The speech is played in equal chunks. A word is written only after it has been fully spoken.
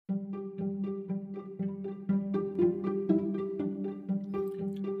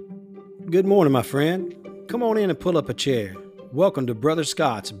Good morning, my friend. Come on in and pull up a chair. Welcome to Brother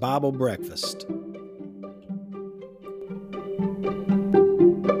Scott's Bible Breakfast.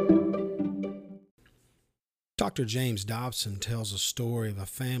 Dr. James Dobson tells a story of a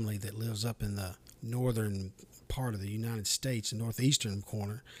family that lives up in the northern part of the United States, the northeastern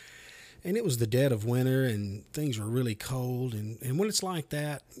corner. And it was the dead of winter and things were really cold. And when it's like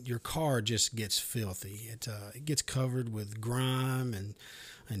that, your car just gets filthy. It gets covered with grime and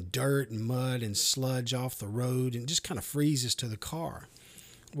dirt and mud and sludge off the road and just kind of freezes to the car.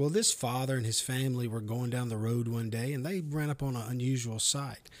 Well, this father and his family were going down the road one day and they ran up on an unusual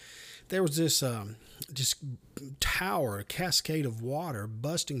sight. There was this just tower, a cascade of water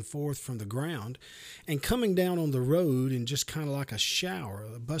busting forth from the ground and coming down on the road in just kind of like a shower,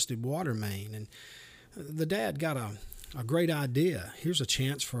 a busted water main. And the dad got a great idea. Here's a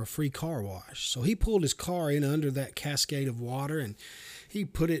chance for a free car wash. So he pulled his car in under that cascade of water and he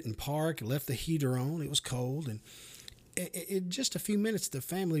put it in park, left the heater on. It was cold. And in just a few minutes, the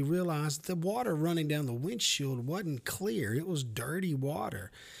family realized the water running down the windshield wasn't clear. It was dirty water.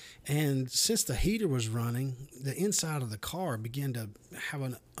 And since the heater was running, the inside of the car began to have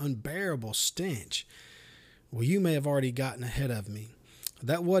an unbearable stench. Well, you may have already gotten ahead of me.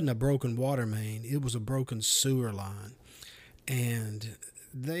 That wasn't a broken water main. It was a broken sewer line. And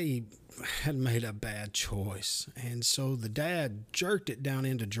they had made a bad choice. And so the dad jerked it down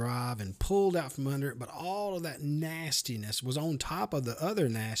into drive and pulled out from under it. But all of that nastiness was on top of the other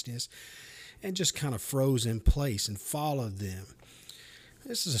nastiness and just kind of froze in place and followed them.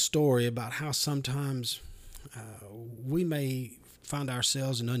 This is a story about how sometimes we may find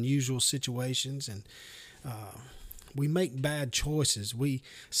ourselves in unusual situations and we make bad choices. We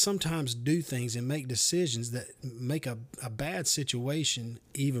sometimes do things and make decisions that make a bad situation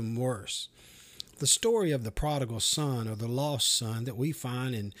even worse. The story of the prodigal son or the lost son that we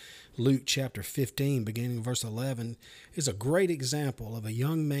find in Luke chapter 15, beginning in verse 11, is a great example of a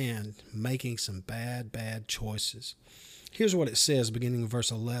young man making some bad choices. Here's what it says, beginning in verse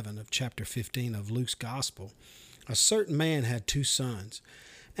 11 of chapter 15 of Luke's Gospel. A certain man had 2 sons,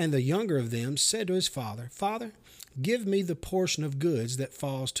 and the younger of them said to his father, Father, give me the portion of goods that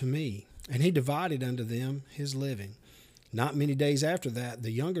falls to me. And he divided unto them his living. Not many days after that,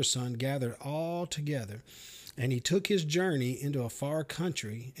 the younger son gathered all together, and he took his journey into a far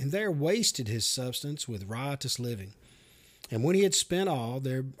country, and there wasted his substance with riotous living. And when he had spent all,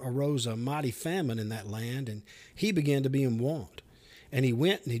 there arose a mighty famine in that land, and he began to be in want. And he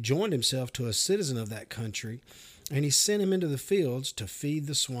went and he joined himself to a citizen of that country, and he sent him into the fields to feed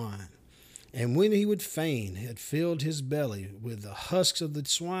the swine. And when he would fain had filled his belly with the husks of the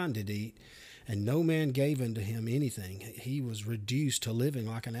swine did eat, and no man gave unto him anything, he was reduced to living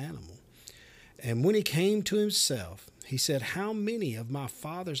like an animal. And when he came to himself, he said, How many of my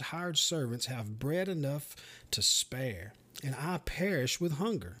father's hired servants have bread enough to spare? And I perish with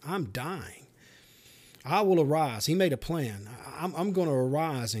hunger. I'm dying. I will arise. He made a plan. I'm going to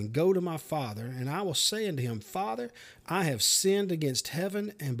arise and go to my father, and I will say unto him, Father, I have sinned against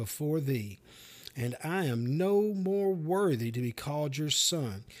heaven and before thee, and I am no more worthy to be called your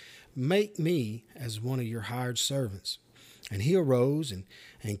son. Make me as one of your hired servants. And he arose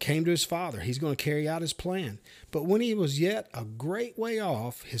and came to his father. He's going to carry out his plan. But when he was yet a great way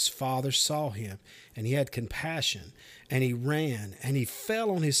off, his father saw him, and he had compassion, and he ran, and he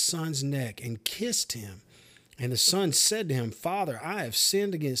fell on his son's neck and kissed him. And the son said to him, Father, I have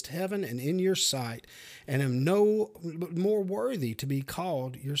sinned against heaven and in your sight, and am no more worthy to be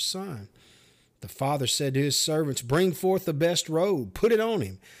called your son. The father said to his servants, Bring forth the best robe, put it on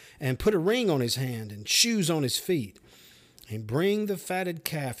him, and put a ring on his hand, and shoes on his feet. And bring the fatted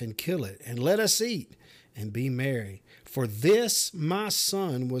calf and kill it, and let us eat and be merry. For this my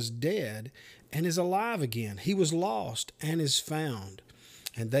son was dead and is alive again. He was lost and is found.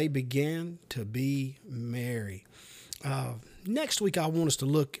 And they began to be merry. Next week, I want us to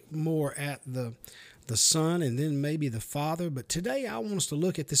look more at the son and then maybe the father. But today, I want us to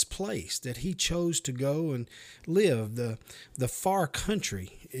look at this place that he chose to go and live, the far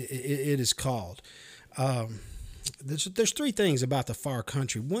country, it is called. There's 3 things about the far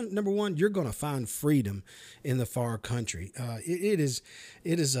country. Number one, you're going to find freedom in the far country. It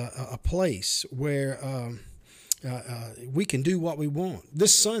is a place where we can do what we want.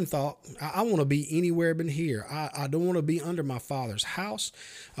 This son thought, I want to be anywhere but here. I don't want to be under my father's house.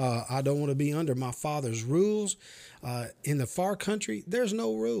 I don't want to be under my father's rules. In the far country, there's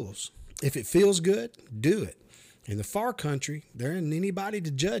no rules. If it feels good, do it. In the far country, there isn't anybody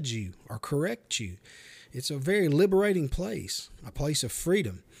to judge you or correct you. It's a very liberating place, a place of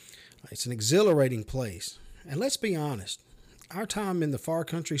freedom. It's an exhilarating place. And let's be honest, Our time in the far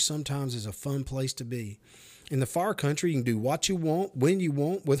country sometimes is a fun place to be. In the far country, you can do what you want, when you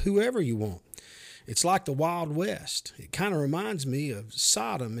want, with whoever you want. It's like the Wild West. It kind of reminds me of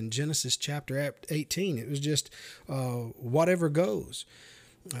Sodom in Genesis chapter 18. It was just whatever goes.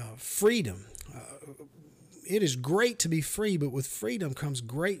 Freedom. It is great to be free, but with freedom comes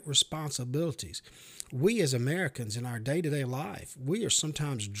great responsibilities. We as Americans in our day-to-day life, we are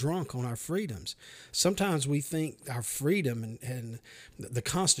sometimes drunk on our freedoms. Sometimes we think our freedom and the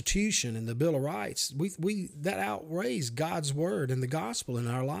Constitution and the Bill of Rights, that outweighs God's word and the gospel in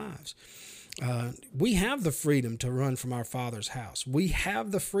our lives. We have the freedom to run from our Father's house. We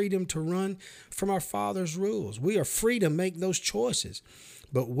have the freedom to run from our Father's rules. We are free to make those choices,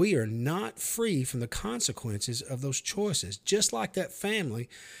 but we are not free from the consequences of those choices. Just like that family,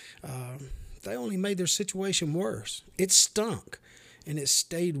 they only made their situation worse. It stunk, and it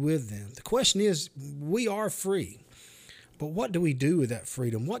stayed with them. The question is, we are free, but what do we do with that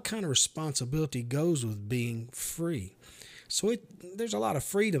freedom? What kind of responsibility goes with being free? So there's a lot of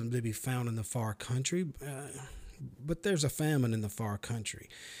freedom to be found in the far country, but there's a famine in the far country.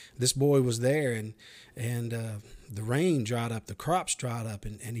 This boy was there, and the rain dried up, the crops dried up,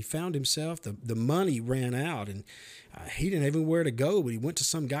 and he found himself, the money ran out, and he didn't have anywhere to go, but he went to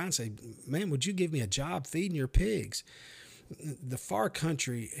some guy and said, "Man, would you give me a job feeding your pigs?" The far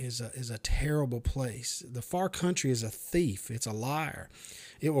country is a terrible place. The far country is a thief. It's a liar.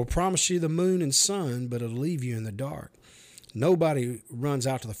 It will promise you the moon and sun, but it'll leave you in the dark. Nobody runs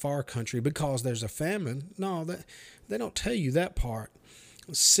out to the far country because there's a famine. No, they don't tell you that part.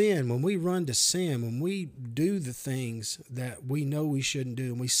 Sin, when we run to sin, when we do the things that we know we shouldn't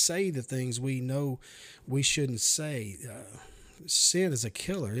do, and we say the things we know we shouldn't say, sin is a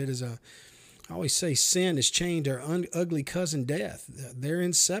killer. I always say sin is chained to our ugly cousin death. They're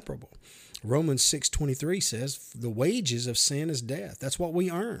inseparable. Romans 6:23 says, the wages of sin is death. That's what we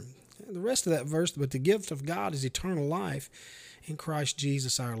earn. The rest of that verse, but the gift of God is eternal life in Christ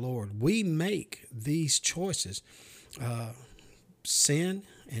Jesus our Lord. We make these choices. Sin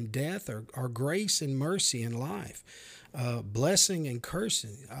and death are grace and mercy in life. Blessing and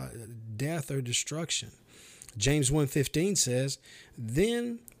cursing, death or destruction. James 1:15 says,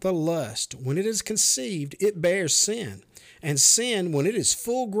 then the lust, when it is conceived, it bears sin. And sin, when it is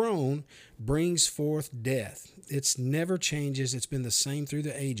full grown, brings forth death. It never changes. It's been the same through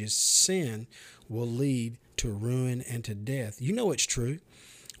the ages. Sin will lead to ruin and to death. You know it's true.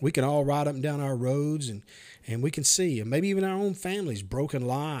 We can all ride up and down our roads and we can see, and maybe even our own families, broken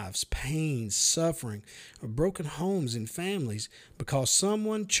lives, pain, suffering, or broken homes and families because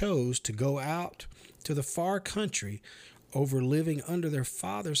someone chose to go out to the far country over living under their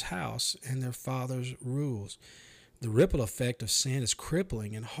father's house and their father's rules. The ripple effect of sin is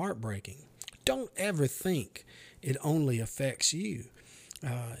crippling and heartbreaking. Don't ever think it only affects you.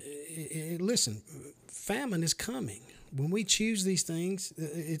 Listen, famine is coming. When we choose these things,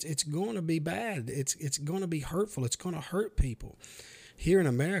 it's going to be bad. It's going to be hurtful. It's going to hurt people. Here in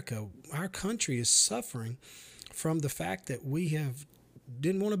America, our country is suffering from the fact that we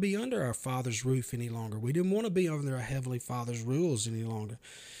didn't want to be under our Father's roof any longer. We didn't want to be under our Heavenly Father's rules any longer.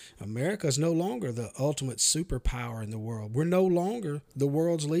 America is no longer the ultimate superpower in the world. We're no longer the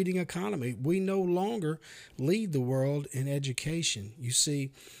world's leading economy. We no longer lead the world in education. You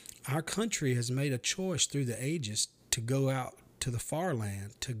see, our country has made a choice through the ages to go out to the far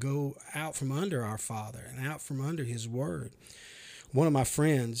land, to go out from under our Father and out from under His Word. One of my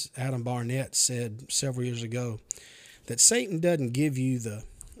friends, Adam Barnett, said several years ago that Satan doesn't give you the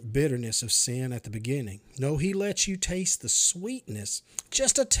bitterness of sin at the beginning. No, he lets you taste the sweetness,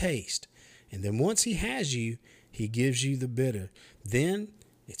 just a taste. And then once he has you, he gives you the bitter. Then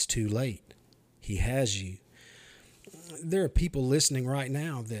it's too late. He has you. There are people listening right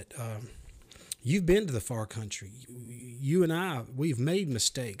now that you've been to the far country. You and I, we've made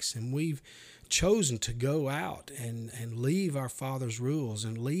mistakes, and we've chosen to go out and leave our Father's rules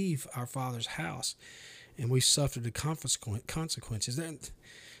and leave our Father's house, and we've suffered the consequences.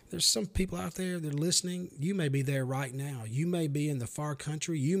 There's some people out there that are listening. You may be there right now. You may be in the far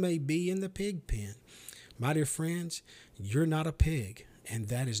country. You may be in the pig pen. My dear friends, you're not a pig, and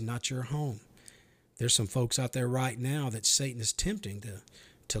that is not your home. There's some folks out there right now that Satan is tempting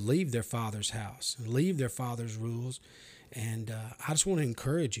to leave their Father's house and leave their Father's rules. And I just want to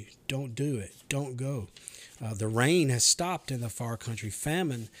encourage you, don't do it. Don't go. The rain has stopped in the far country.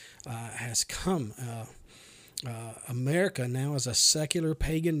 Famine has come. America now is a secular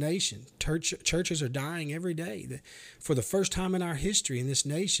pagan nation. Churches are dying every day. For the first time in our history in this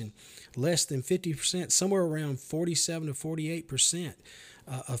nation, less than 50%, somewhere around 47 to 48%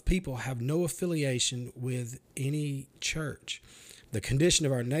 of people have no affiliation with any church. The condition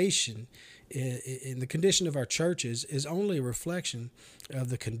of our nation in the condition of our churches is only a reflection of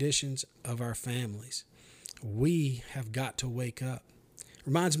the conditions of our families. We have got to wake up.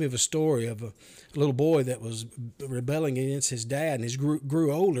 Reminds me of a story of a little boy that was rebelling against his dad, and as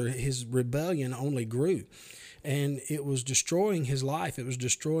grew older, his rebellion only grew, and it was destroying his life. It was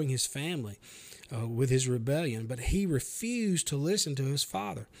destroying his family with his rebellion, but he refused to listen to his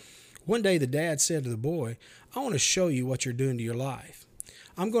father. One day the dad said to the boy, "I want to show you what you're doing to your life.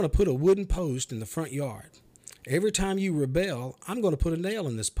 I'm going to put a wooden post in the front yard. Every time you rebel, I'm going to put a nail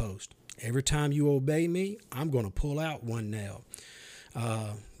in this post. Every time you obey me, I'm going to pull out one nail."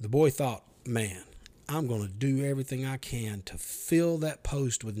 The boy thought, "Man, I'm going to do everything I can to fill that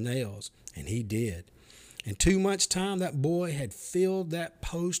post with nails." And he did. In 2 months' time, that boy had filled that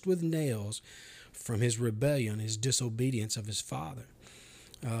post with nails from his rebellion, his disobedience of his father.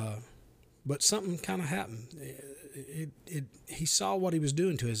 But something kind of happened. He saw what he was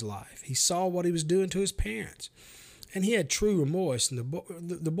doing to his life. He saw what he was doing to his parents. And he had true remorse. And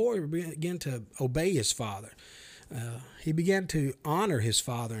the boy began to obey his father. He began to honor his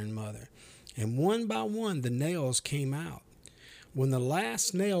father and mother. And one by one, the nails came out. When the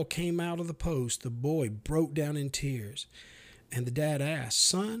last nail came out of the post, the boy broke down in tears. And the dad asked,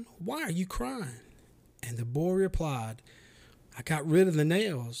 "Son, why are you crying?" And the boy replied, "I got rid of the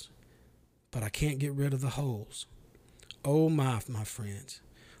nails, but I can't get rid of the holes." Oh, my friends.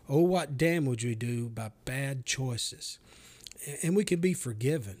 Oh, what damage we do by bad choices. And we can be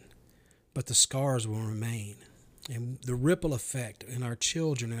forgiven, but the scars will remain. And the ripple effect in our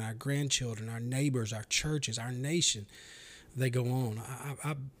children and our grandchildren, our neighbors, our churches, our nation, they go on.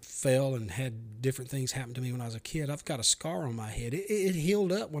 I fell and had different things happen to me when I was a kid. I've got a scar on my head. It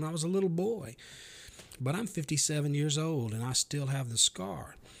healed up when I was a little boy. But I'm 57 years old, and I still have the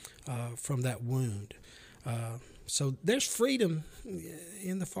scar from that wound. So there's freedom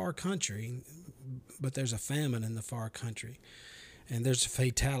in the far country, but there's a famine in the far country, and there's a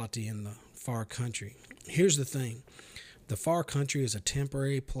fatality in the far country. Here's the thing. The far country is a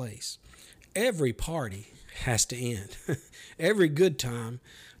temporary place. Every party has to end. Every good time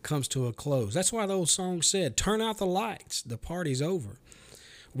comes to a close. That's why the old song said, "Turn out the lights, the party's over."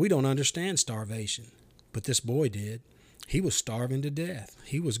 We don't understand starvation, but this boy did. He was starving to death.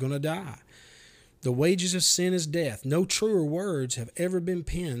 He was going to die. The wages of sin is death. No truer words have ever been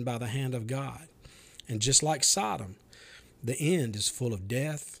penned by the hand of God. And just like Sodom, the end is full of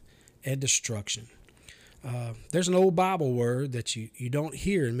death and destruction. There's an old Bible word that you don't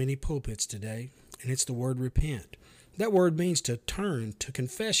hear in many pulpits today, and it's the word repent. That word means to turn, to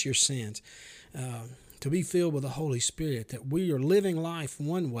confess your sins, to be filled with the Holy Spirit, that we are living life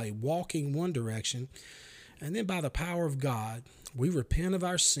one way, walking one direction, and then by the power of God, we repent of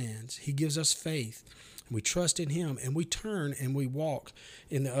our sins. He gives us faith. We trust in Him, and we turn and we walk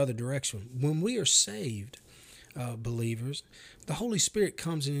in the other direction. When we are saved, believers, the Holy Spirit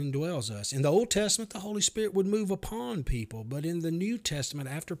comes and indwells us. In the Old Testament, the Holy Spirit would move upon people, but in the New Testament,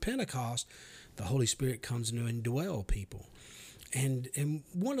 after Pentecost, the Holy Spirit comes to indwell people. And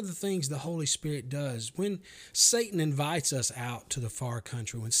one of the things the Holy Spirit does, when Satan invites us out to the far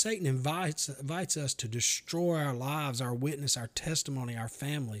country, when Satan invites us to destroy our lives, our witness, our testimony, our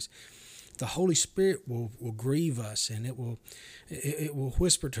families, the Holy Spirit will grieve us, and it will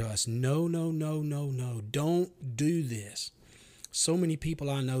whisper to us, "No, no, no, no, no, don't do this." So many people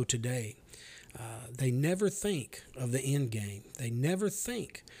I know today, they never think of the end game. They never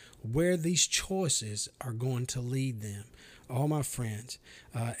think where these choices are going to lead them. All my friends,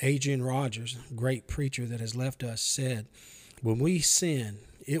 Adrian Rogers, great preacher that has left us, said, "When we sin,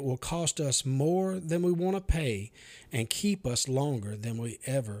 it will cost us more than we want to pay and keep us longer than we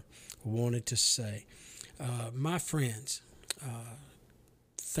ever wanted to say." My friends,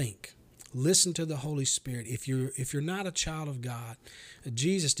 think. Listen to the Holy Spirit. If you're not a child of God,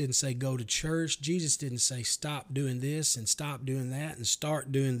 Jesus didn't say go to church. Jesus didn't say stop doing this and stop doing that and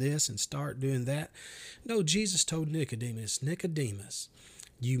start doing this and start doing that. No, Jesus told Nicodemus,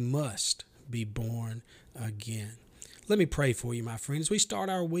 you must be born again. Let me pray for you, my friends. As we start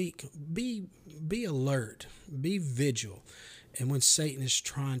our week, be alert, be vigilant. And when Satan is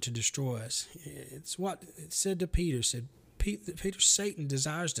trying to destroy us, it's what it said to Peter, Peter, Satan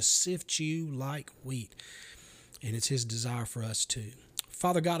desires to sift you like wheat, and it's his desire for us too.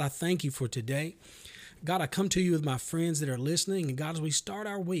 Father God, I thank you for today. God, I come to you with my friends that are listening. And God, as we start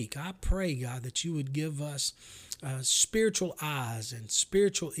our week, I pray, God, that you would give us spiritual eyes and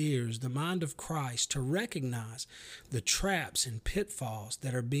spiritual ears, the mind of Christ, to recognize the traps and pitfalls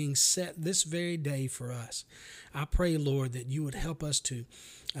that are being set this very day for us. I pray, Lord, that you would help us to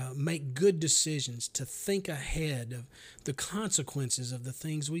make good decisions, to think ahead of the consequences of the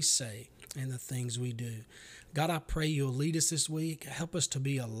things we say and the things we do. God, I pray you'll lead us this week. Help us to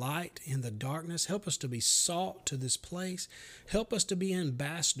be a light in the darkness. Help us to be salt to this place. Help us to be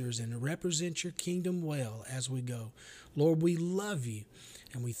ambassadors and represent your kingdom well as we go. Lord, we love you,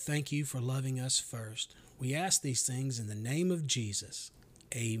 and we thank you for loving us first. We ask these things in the name of Jesus.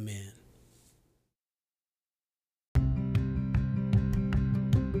 Amen.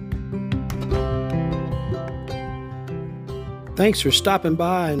 Thanks for stopping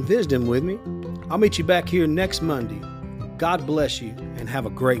by and visiting with me. I'll meet you back here next Monday. God bless you and have a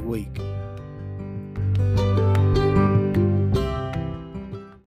great week.